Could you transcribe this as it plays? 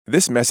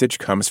This message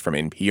comes from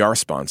NPR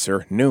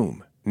sponsor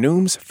Noom.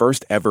 Noom's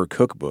first ever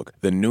cookbook,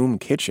 The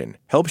Noom Kitchen,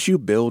 helps you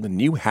build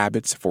new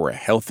habits for a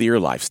healthier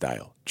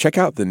lifestyle. Check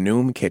out The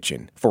Noom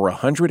Kitchen for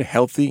 100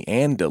 healthy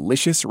and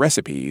delicious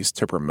recipes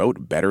to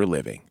promote better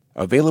living.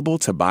 Available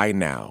to buy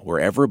now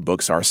wherever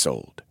books are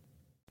sold.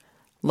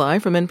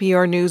 Live from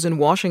NPR News in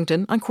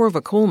Washington, I'm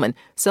Corva Coleman.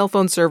 Cell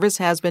phone service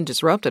has been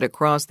disrupted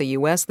across the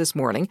U.S. this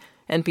morning.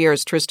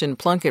 NPR's Tristan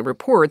Plunkett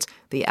reports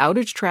the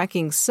outage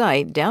tracking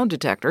site Down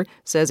Detector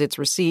says it's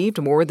received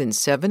more than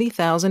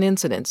 70,000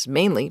 incidents,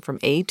 mainly from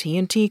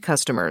AT&T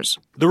customers.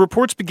 The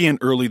reports began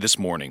early this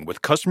morning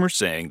with customers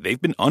saying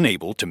they've been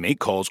unable to make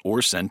calls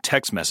or send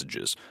text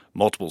messages.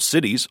 Multiple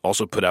cities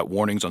also put out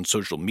warnings on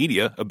social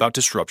media about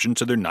disruption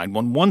to their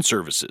 911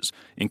 services,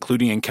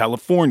 including in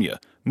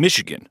California,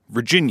 Michigan,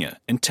 Virginia,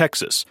 and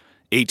Texas.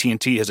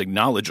 AT&T has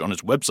acknowledged on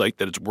its website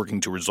that it's working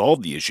to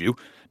resolve the issue.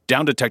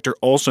 Down Detector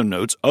also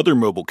notes other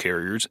mobile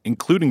carriers,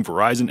 including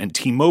Verizon and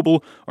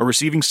T-Mobile, are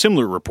receiving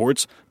similar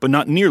reports, but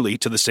not nearly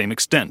to the same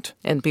extent.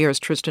 NPR's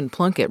Tristan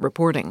Plunkett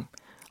reporting.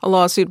 A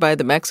lawsuit by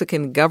the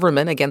Mexican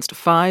government against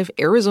 5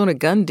 Arizona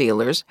gun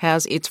dealers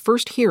has its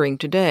first hearing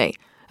today.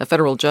 A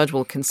federal judge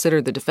will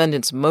consider the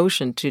defendant's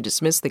motion to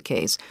dismiss the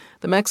case.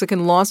 The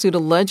Mexican lawsuit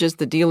alleges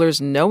the dealers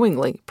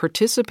knowingly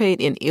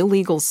participate in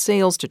illegal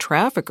sales to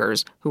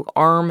traffickers who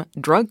arm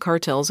drug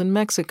cartels in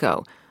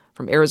Mexico.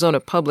 From Arizona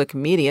Public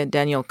Media,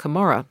 Danielle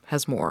Camara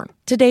has more.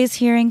 Today's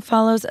hearing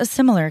follows a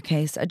similar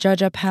case a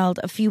judge upheld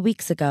a few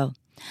weeks ago,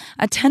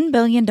 a $10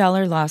 billion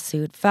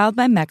lawsuit filed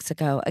by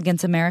Mexico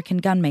against American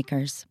gun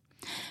makers.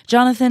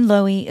 Jonathan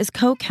Lowy is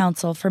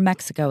co-counsel for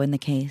Mexico in the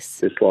case.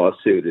 This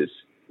lawsuit is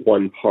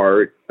one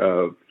part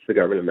of the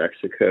government of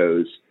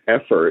Mexico's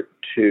effort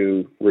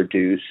to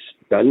reduce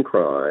gun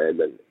crime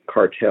and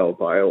cartel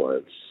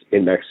violence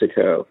in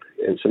Mexico,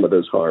 and some of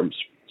those harms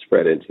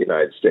spread into the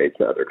United States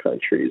and other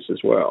countries as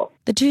well.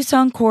 The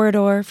Tucson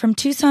corridor from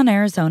Tucson,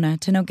 Arizona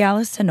to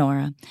Nogales,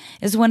 Sonora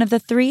is one of the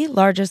 3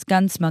 largest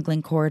gun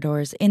smuggling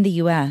corridors in the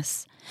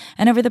U.S.,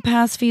 and over the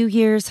past few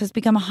years has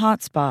become a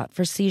hotspot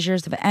for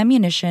seizures of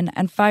ammunition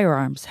and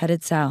firearms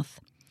headed south.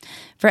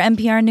 For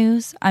NPR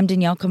News, I'm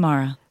Danielle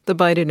Camara. The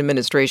Biden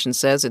administration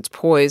says it's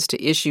poised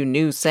to issue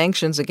new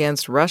sanctions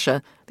against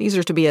Russia. These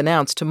are to be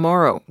announced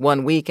tomorrow,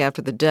 1 week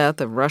after the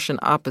death of Russian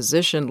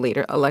opposition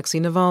leader Alexei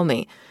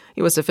Navalny.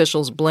 U.S.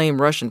 officials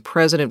blame Russian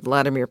President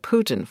Vladimir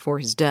Putin for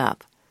his death.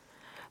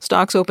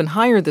 Stocks opened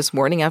higher this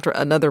morning after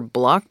another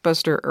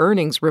blockbuster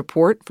earnings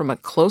report from a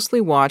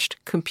closely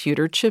watched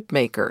computer chip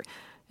maker.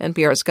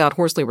 NPR's Scott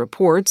Horsley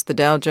reports the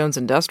Dow Jones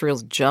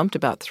Industrials jumped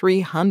about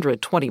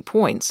 320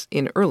 points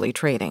in early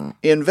trading.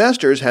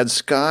 Investors had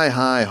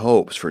sky-high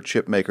hopes for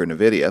chipmaker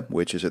NVIDIA,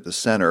 which is at the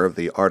center of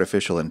the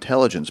artificial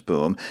intelligence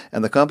boom,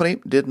 and the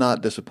company did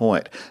not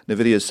disappoint.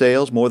 NVIDIA's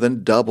sales more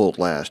than doubled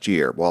last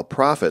year, while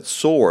profits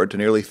soared to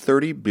nearly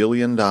 $30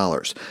 billion.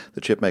 The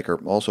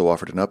chipmaker also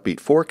offered an upbeat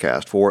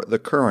forecast for the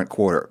current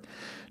quarter.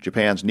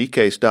 Japan's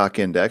Nikkei stock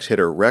index hit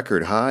a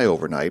record high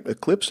overnight,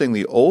 eclipsing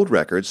the old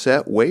record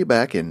set way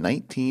back in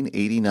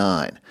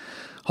 1989.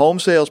 Home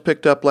sales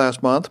picked up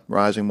last month,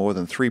 rising more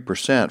than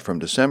 3% from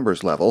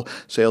December's level.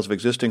 Sales of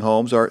existing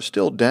homes are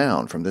still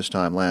down from this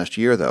time last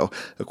year, though.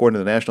 According to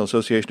the National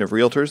Association of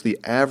Realtors, the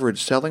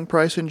average selling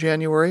price in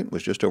January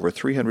was just over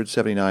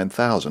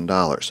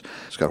 $379,000.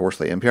 Scott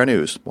Horsley, NPR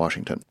News,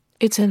 Washington.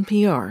 It's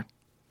NPR.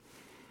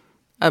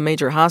 A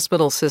major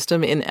hospital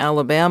system in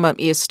Alabama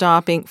is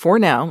stopping, for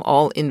now,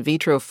 all in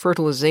vitro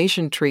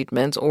fertilization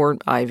treatments, or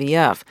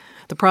IVF.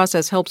 The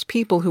process helps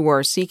people who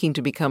are seeking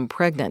to become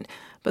pregnant.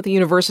 But the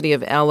University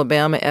of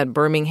Alabama at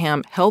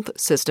Birmingham Health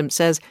System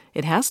says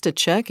it has to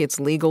check its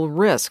legal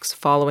risks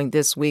following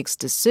this week's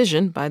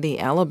decision by the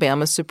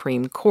Alabama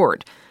Supreme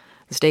Court.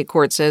 The state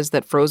court says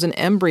that frozen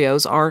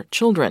embryos are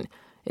children.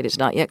 It is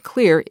not yet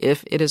clear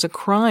if it is a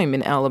crime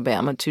in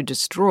Alabama to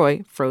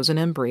destroy frozen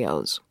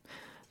embryos.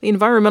 The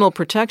Environmental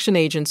Protection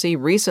Agency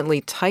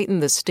recently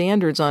tightened the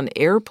standards on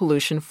air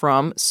pollution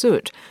from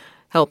soot.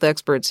 Health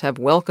experts have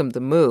welcomed the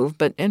move,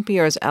 but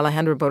NPR's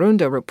Alejandra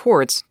Barunda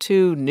reports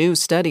 2 new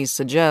studies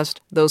suggest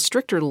those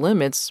stricter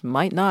limits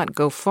might not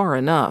go far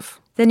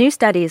enough. The new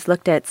studies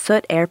looked at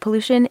soot air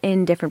pollution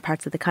in different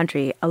parts of the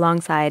country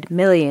alongside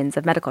millions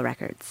of medical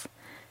records.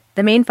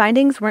 The main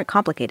findings weren't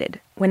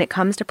complicated. When it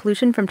comes to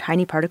pollution from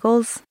tiny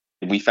particles,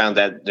 we found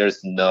that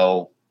there's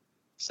no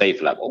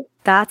safe level.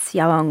 That's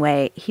Yaowang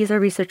Wei. He's a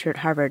researcher at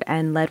Harvard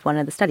and led one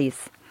of the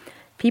studies.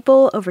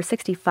 People over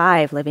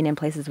 65 living in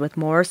places with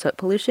more soot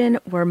pollution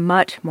were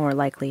much more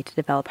likely to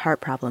develop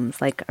heart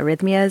problems like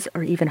arrhythmias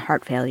or even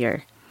heart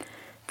failure.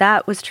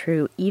 That was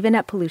true even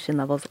at pollution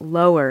levels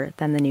lower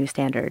than the new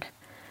standard.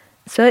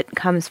 Soot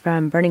comes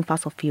from burning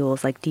fossil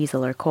fuels like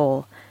diesel or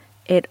coal.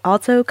 It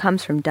also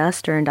comes from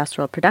dust or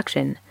industrial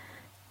production.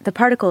 The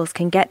particles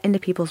can get into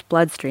people's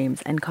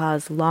bloodstreams and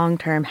cause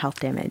long-term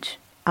health damage.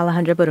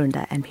 Alejandra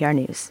Barunda, NPR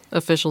News.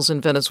 Officials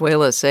in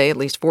Venezuela say at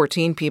least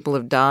 14 people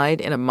have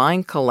died in a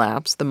mine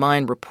collapse. The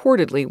mine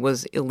reportedly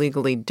was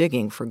illegally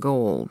digging for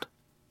gold.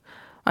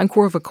 I'm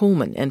Corva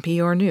Coleman,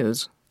 NPR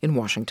News in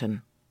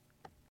Washington.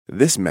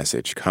 This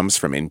message comes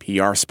from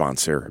NPR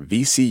sponsor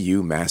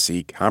VCU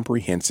Massey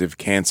Comprehensive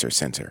Cancer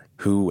Center,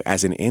 who,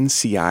 as an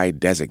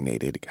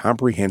NCI-designated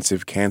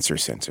comprehensive cancer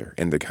center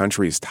in the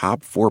country's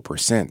top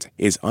 4%,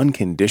 is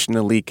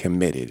unconditionally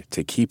committed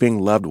to keeping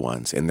loved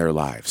ones in their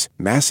lives.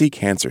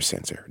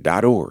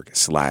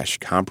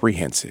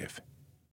 MasseyCancerCenter.org/comprehensive.